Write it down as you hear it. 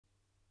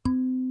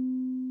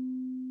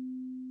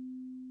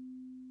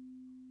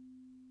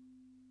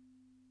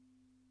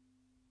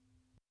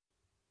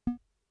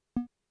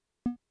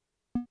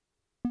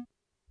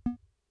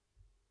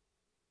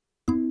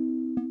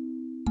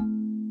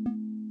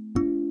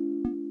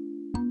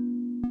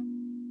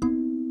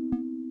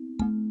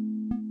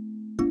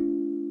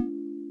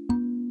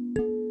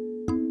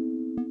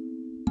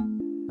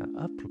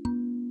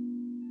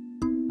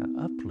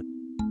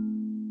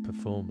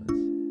performance.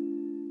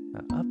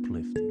 Now,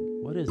 uplifting,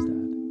 what is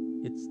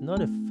that? It's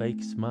not a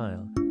fake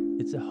smile,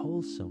 it's a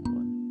wholesome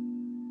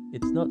one.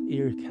 It's not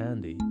ear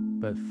candy,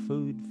 but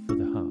food for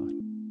the heart.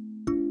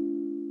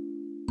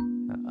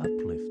 Now,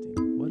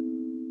 uplifting, what?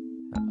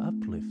 Now,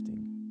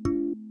 uplifting.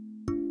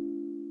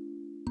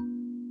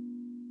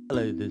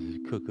 Hello, this is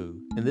Cuckoo.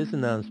 In this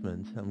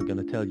announcement, I'm going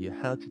to tell you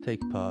how to take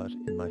part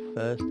in my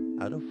first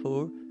out of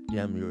 4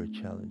 Jamuary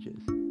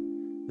challenges.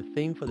 The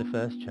theme for the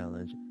first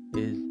challenge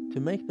is to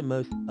make the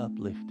most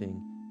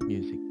uplifting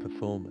music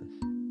performance.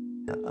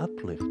 Now,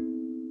 uplift.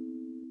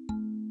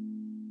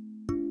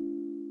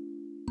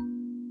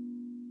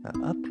 Now,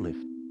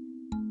 uplift.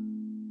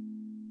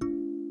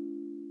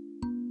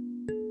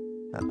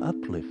 Now,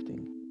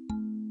 uplifting.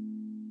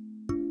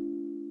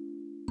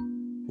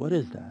 What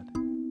is that?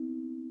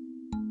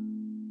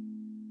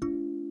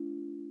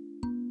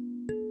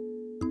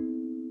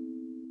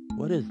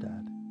 What is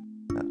that?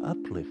 Now,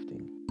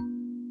 uplifting.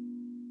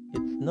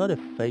 It's not a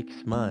fake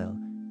smile.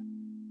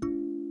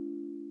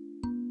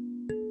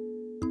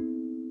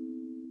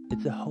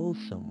 It's a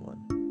wholesome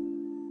one.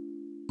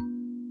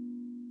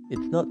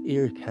 It's not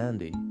ear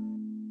candy,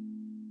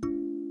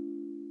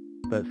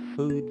 but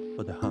food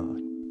for the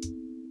heart.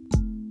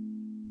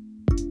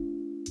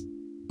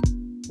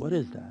 What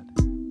is that?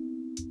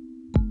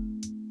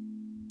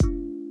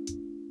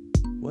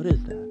 What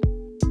is that?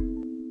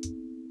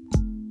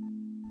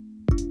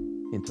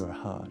 Into our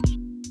hearts.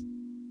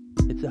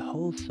 It's a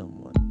wholesome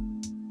one.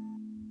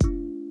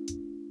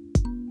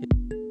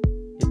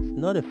 It's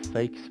not a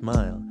fake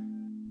smile.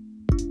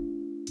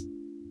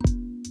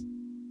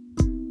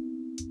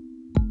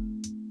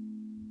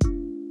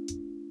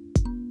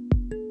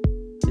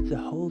 It's a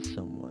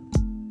wholesome one.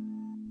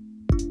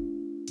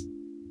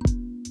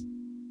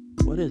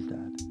 What is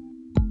that?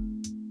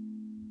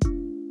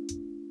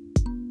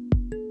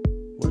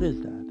 What is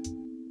that?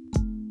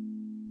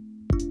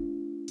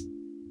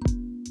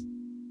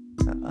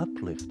 Now,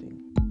 uplifting.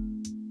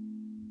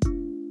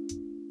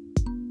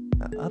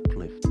 Now,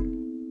 uplifting.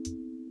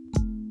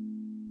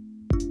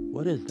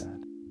 What is that?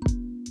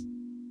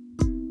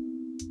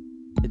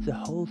 It's a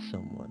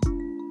wholesome one.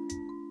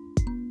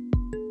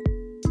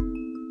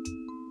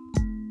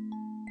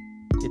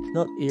 It's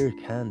not ear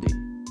candy.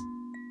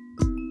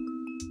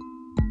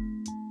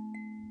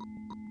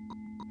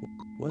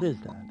 What is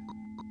that?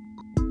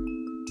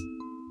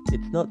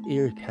 It's not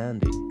ear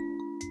candy,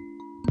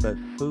 but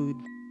food.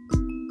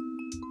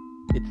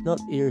 It's not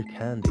ear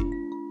candy,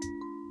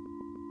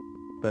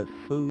 but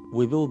food.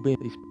 We've all been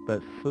this,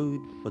 but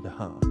food for the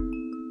heart.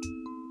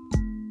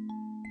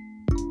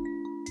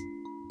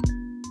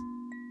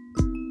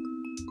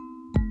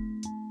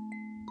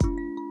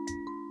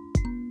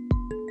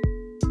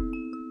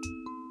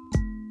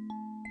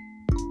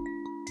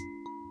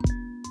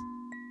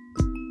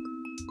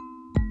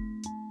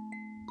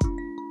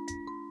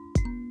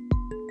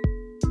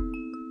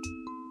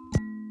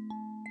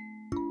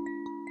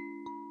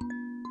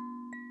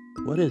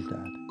 What is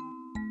that?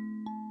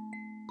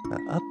 Now,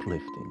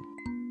 uplifting.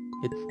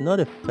 It's not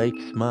a fake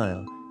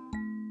smile.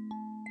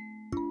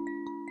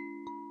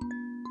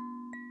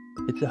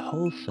 It's a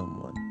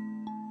wholesome one.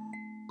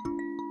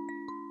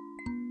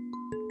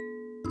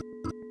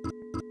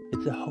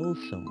 It's a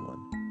wholesome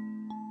one.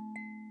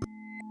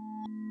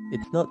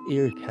 It's not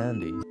ear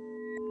candy,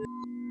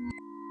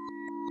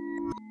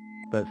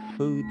 but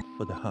food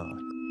for the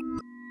heart.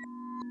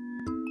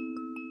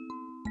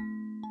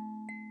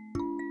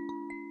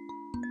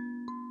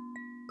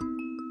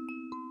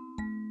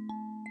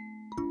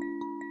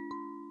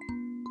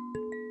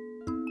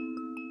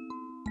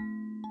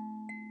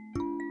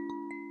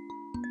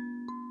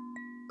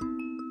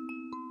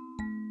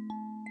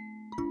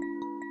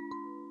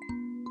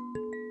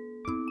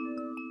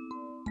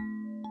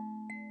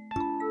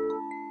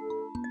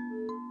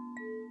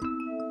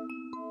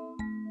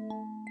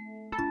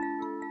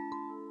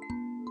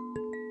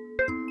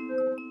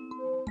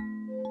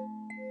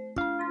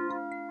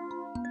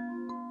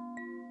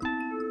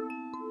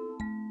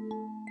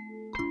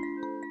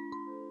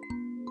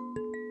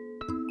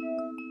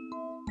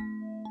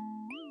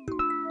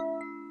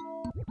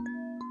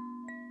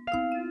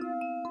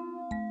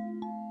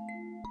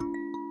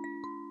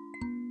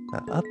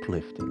 Now,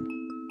 uplifting.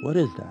 What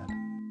is that?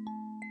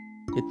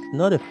 It's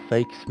not a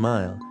fake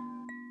smile.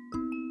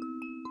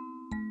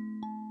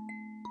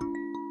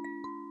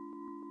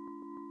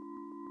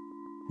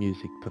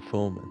 Music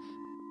performance.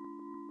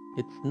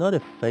 It's not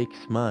a fake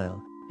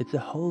smile. It's a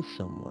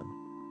wholesome one.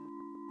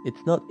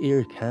 It's not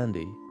ear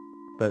candy,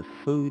 but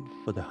food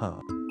for the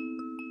heart.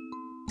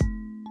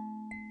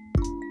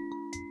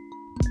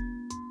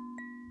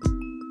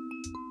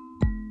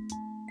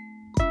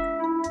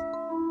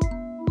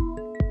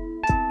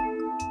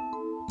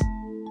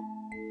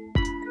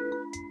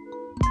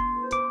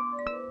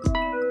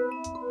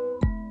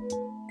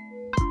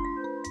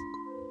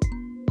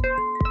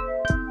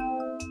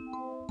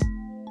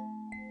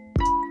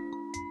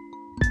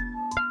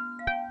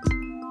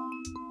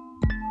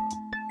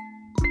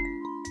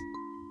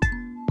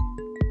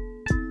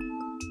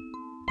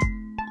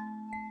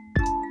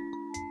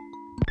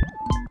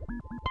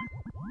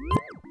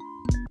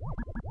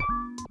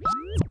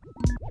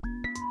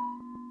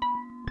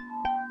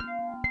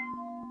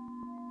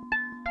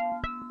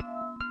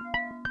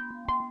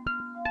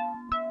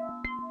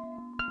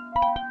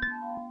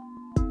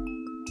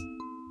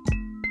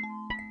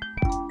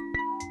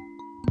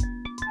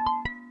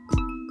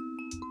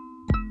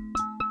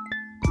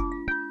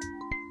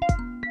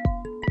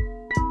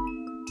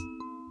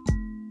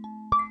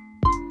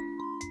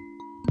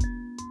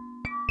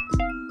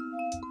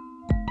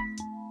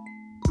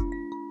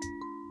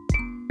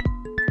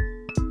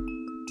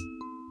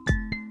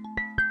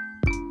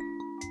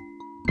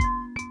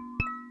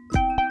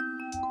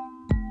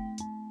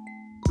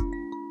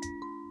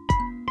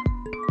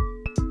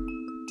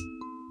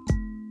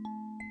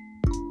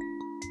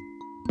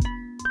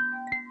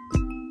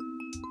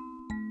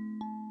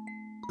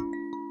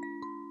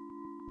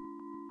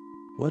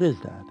 What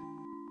is that?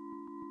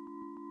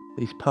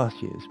 These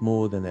past years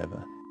more than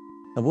ever.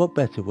 And what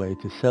better way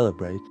to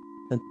celebrate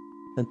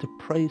than to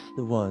praise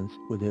the ones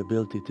with the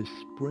ability to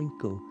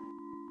sprinkle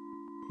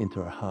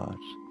into our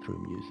hearts through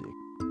music.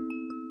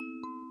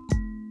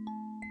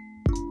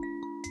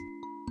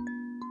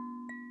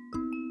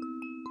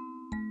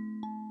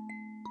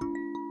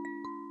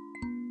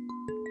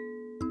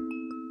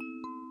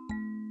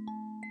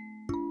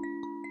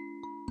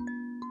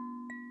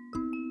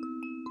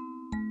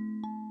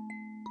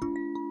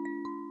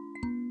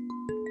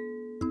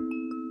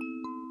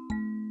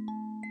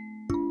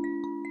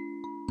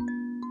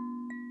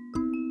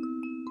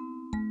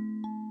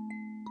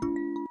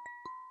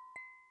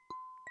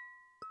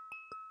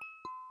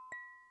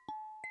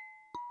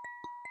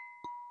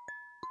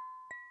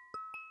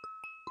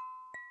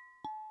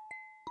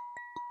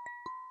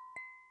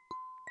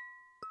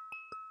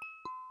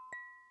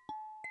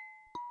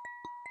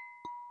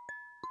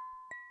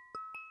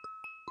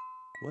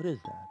 What is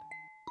that?